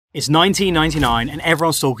It's 1999 and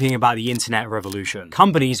everyone's talking about the internet revolution.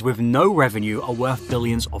 Companies with no revenue are worth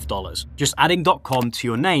billions of dollars. Just adding .com to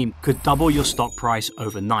your name could double your stock price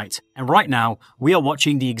overnight. And right now, we are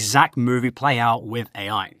watching the exact movie play out with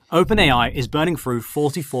AI. OpenAI is burning through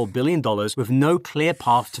 $44 billion with no clear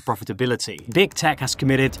path to profitability. Big tech has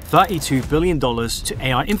committed $32 billion to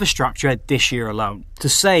AI infrastructure this year alone. To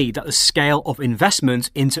say that the scale of investment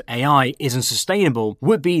into AI isn't sustainable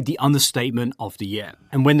would be the understatement of the year.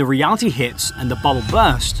 And when the reality hits and the bubble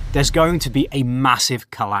bursts, there's going to be a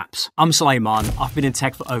massive collapse. I'm Soleyman, I've been in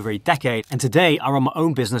tech for over a decade, and today I run my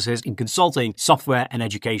own businesses in consulting, software, and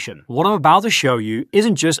education. What I'm about to show you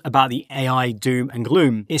isn't just about the AI doom and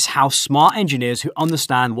gloom, it's how smart engineers who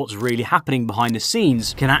understand what's really happening behind the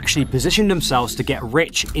scenes can actually position themselves to get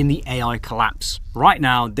rich in the AI collapse. Right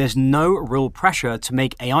now, there's no real pressure to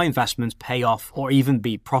make AI investments pay off or even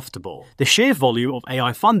be profitable. The sheer volume of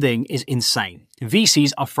AI funding is insane.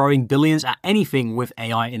 VCs are throwing billions at anything with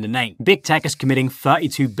AI in the name. Big tech is committing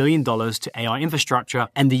 $32 billion to AI infrastructure,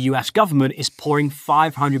 and the US government is pouring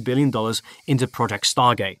 $500 billion into Project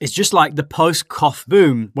Stargate. It's just like the post-cough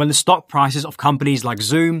boom when the stock prices of companies like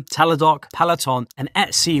Zoom, Teladoc, Peloton, and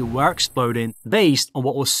Etsy were exploding based on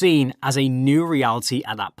what was seen as a new reality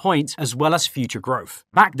at that point, as well as future growth.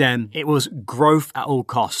 Back then, it was growth at all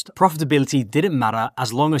cost. Profitability didn't matter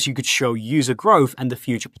as long as you could show user growth and the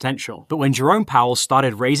future potential. But when Jerome Powell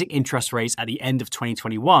started raising interest rates at the end of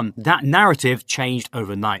 2021, that narrative changed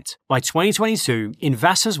overnight. By 2022,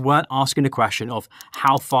 investors weren't asking the question of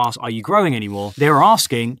how fast are you growing anymore. They were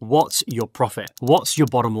asking, what's your profit? What's your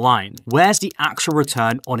bottom line? Where's the actual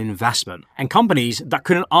return on investment? And companies that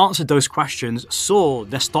couldn't answer those questions saw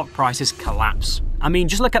their stock prices collapse. I mean,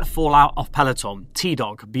 just look at the fallout of Peloton,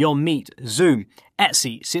 T-Dog, Beyond Meat, Zoom,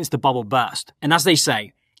 Etsy since the bubble burst. And as they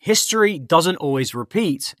say, history doesn't always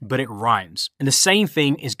repeat, but it rhymes. And the same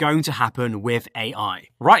thing is going to happen with AI.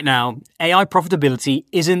 Right now, AI profitability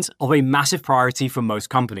isn't of a massive priority for most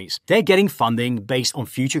companies. They're getting funding based on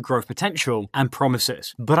future growth potential and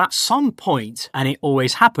promises. But at some point, and it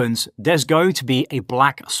always happens, there's going to be a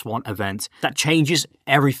black swan event that changes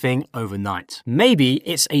everything overnight. Maybe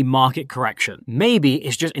it's a market correction. Maybe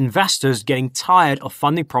it's just investors getting tired of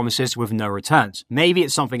funding promises with no returns. Maybe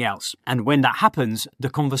it's something else. And when that happens, the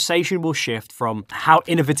conversation will shift from how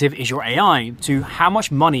innovative is your AI to how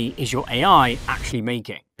much money is your AI actually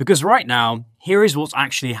making. Because right now, here is what's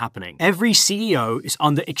actually happening. Every CEO is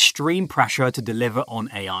under extreme pressure to deliver on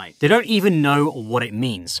AI. They don't even know what it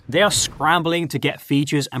means. They are scrambling to get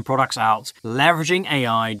features and products out, leveraging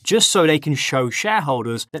AI just so they can show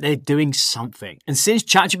shareholders that they're doing something. And since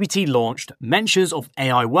ChatGPT launched, mentions of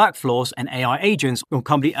AI workflows and AI agents on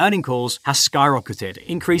company earning calls has skyrocketed,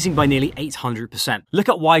 increasing by nearly 800%. Look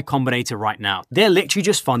at Y Combinator right now. They're literally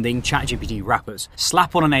just funding ChatGPT wrappers.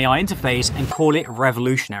 Slap on an AI interface and call it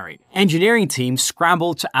revolutionary. Engineering teams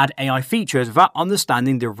scrambled to add AI features without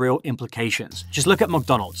understanding the real implications. Just look at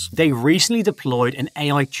McDonald's. They recently deployed an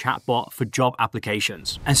AI chatbot for job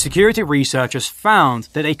applications, and security researchers found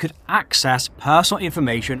that they could access personal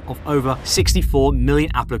information of over 64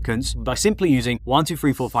 million applicants by simply using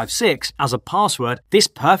 123456 as a password. This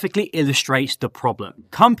perfectly illustrates the problem.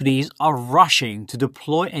 Companies are rushing to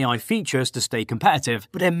deploy AI features to stay competitive,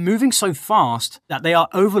 but they're moving so fast that they are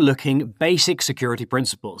overlooking basic security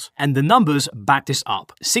principles. And the numbers back this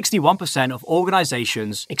up. 61% of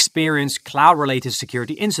organizations experienced cloud-related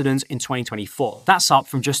security incidents in 2024. That's up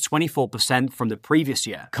from just 24% from the previous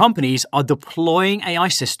year. Companies are deploying AI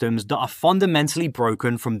systems that are fundamentally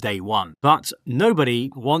broken from day one. But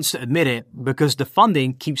nobody wants to admit it because the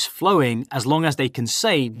funding keeps flowing as long as they can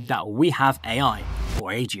say that we have AI.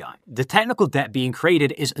 Or AGI. The technical debt being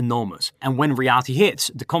created is enormous, and when reality hits,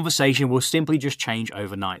 the conversation will simply just change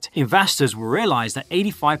overnight. Investors will realize that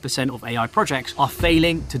 85% of AI projects are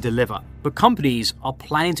failing to deliver, but companies are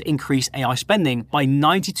planning to increase AI spending by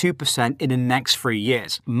 92% in the next 3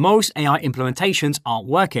 years. Most AI implementations aren't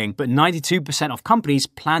working, but 92% of companies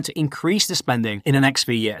plan to increase the spending in the next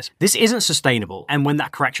 3 years. This isn't sustainable, and when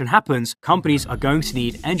that correction happens, companies are going to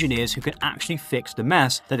need engineers who can actually fix the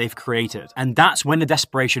mess that they've created. And that's when the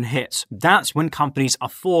desperation hits. That's when companies are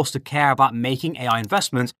forced to care about making AI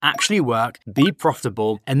investments actually work, be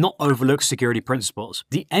profitable, and not overlook security principles.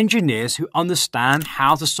 The engineers who understand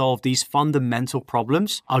how to solve these fundamental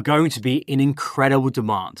problems are going to be in incredible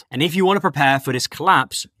demand. And if you want to prepare for this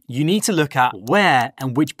collapse, you need to look at where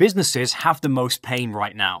and which businesses have the most pain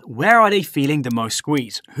right now. Where are they feeling the most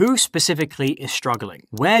squeeze? Who specifically is struggling?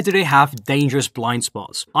 Where do they have dangerous blind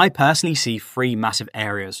spots? I personally see three massive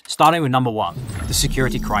areas, starting with number one, the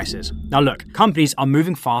security crisis. Now look, companies are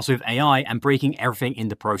moving fast with AI and breaking everything in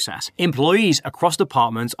the process. Employees across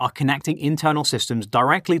departments are connecting internal systems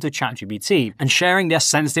directly to ChatGPT and sharing their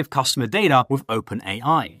sensitive customer data with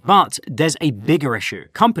OpenAI. But there's a bigger issue.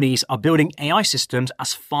 Companies are building AI systems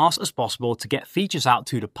as fast as possible to get features out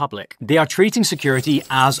to the public. They are treating security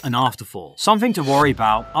as an afterthought, something to worry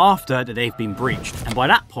about after they've been breached. And by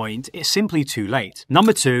that point, it's simply too late.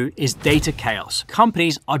 Number two is data chaos.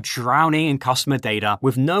 Companies are drowning in customer data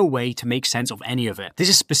with no way to make sense of any of it. This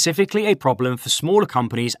is specifically a problem for smaller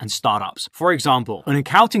companies and startups. For example, an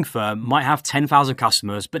accounting firm might have 10,000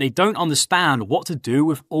 customers, but they don't understand what to do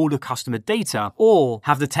with all the customer data or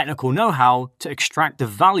have the technical know-how to extract the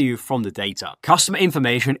value from the data. Customer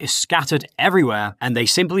information is scattered everywhere, and they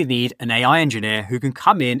simply need an AI engineer who can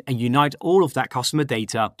come in and unite all of that customer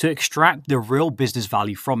data to extract the real business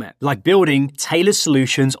value from it, like building tailored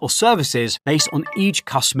solutions or services based on each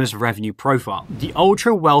customer's revenue profile. The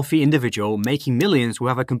ultra-wealthy individual making millions will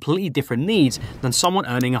have a completely different needs than someone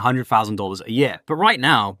earning $100,000 a year. But right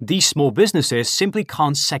now, these small businesses simply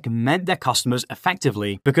can't segment their customers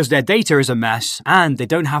effectively because their data is a mess and they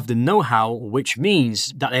don't have the know-how, which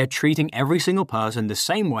means that they are treating every single person the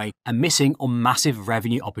same way and missing on massive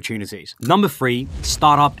revenue opportunities. Number three,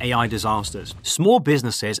 startup AI disasters. Small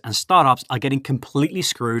businesses and startups are getting completely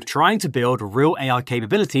screwed trying to build real AI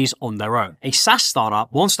capabilities on their own. A SaaS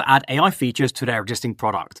startup wants to add AI features to their existing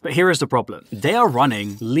product, but here is the problem. They are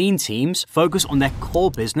running lean teams focused on their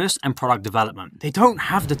core business and product development. They don't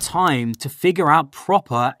have the time to figure out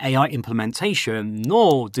proper AI implementation,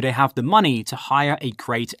 nor do they have the money to hire a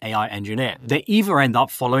great AI engineer. They either end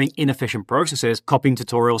up following inefficient processes, copying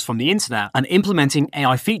tutorials from the internet, and implementing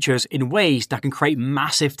AI features in ways that can create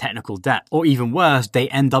massive technical debt. Or even worse, they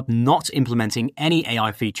end up not implementing any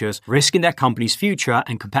AI features, risking their company's future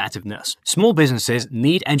and competitiveness. Small businesses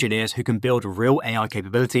need engineers who can build real AI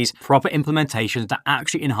capabilities, proper implementations that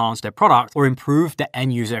actually enhance their product or improve the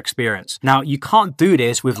end user experience. Now, you can't do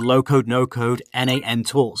this with low-code, no-code, NAN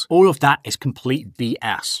tools. All of that is complete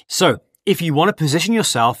BS. So, if you want to position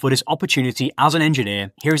yourself for this opportunity as an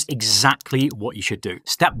engineer, here's exactly what you should do.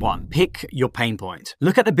 Step one, pick your pain point.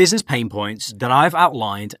 Look at the business pain points that I've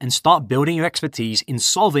outlined and start building your expertise in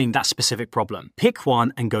solving that specific problem. Pick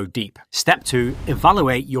one and go deep. Step two,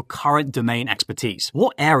 evaluate your current domain expertise.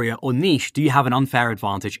 What area or niche do you have an unfair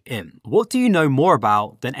advantage in? What do you know more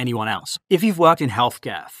about than anyone else? If you've worked in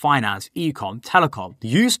healthcare, finance, e-com, telecom,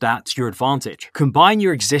 use that to your advantage. Combine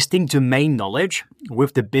your existing domain knowledge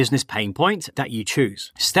with the business pain point that you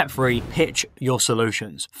choose. Step three, pitch your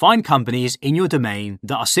solutions. Find companies in your domain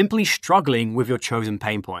that are simply struggling with your chosen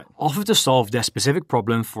pain point. Offer to solve their specific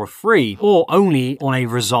problem for free or only on a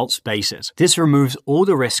results basis. This removes all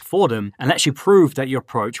the risk for them and lets you prove that your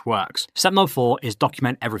approach works. Step number four is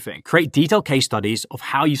document everything. Create detailed case studies of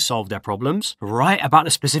how you solved their problems. Write about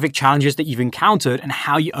the specific challenges that you've encountered and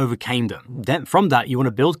how you overcame them. Then from that, you want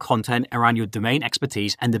to build content around your domain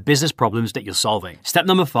expertise and the business problems that you're solving. Step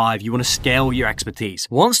number five, you want to scale your expertise.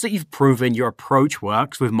 Once that you've proven your approach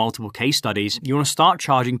works with multiple case studies, you want to start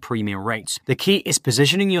charging premium rates. The key is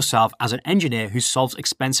positioning yourself as an engineer who solves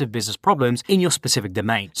expensive business problems in your specific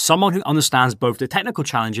domain. Someone who understands both the technical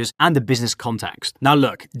challenges and the business context. Now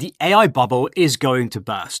look, the AI bubble is going to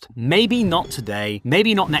burst. Maybe not today,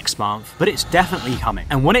 maybe not next month, but it's definitely coming.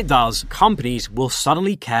 And when it does, companies will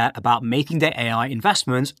suddenly care about making their AI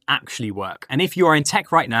investments actually work. And if you are in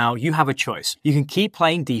tech right now, you have a choice. You can keep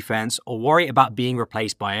playing defense or worry about being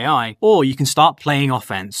replaced by AI, or you can start playing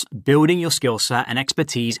offense, building your skill set and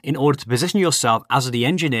expertise in order to position yourself as the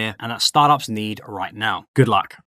engineer and that startups need right now. Good luck.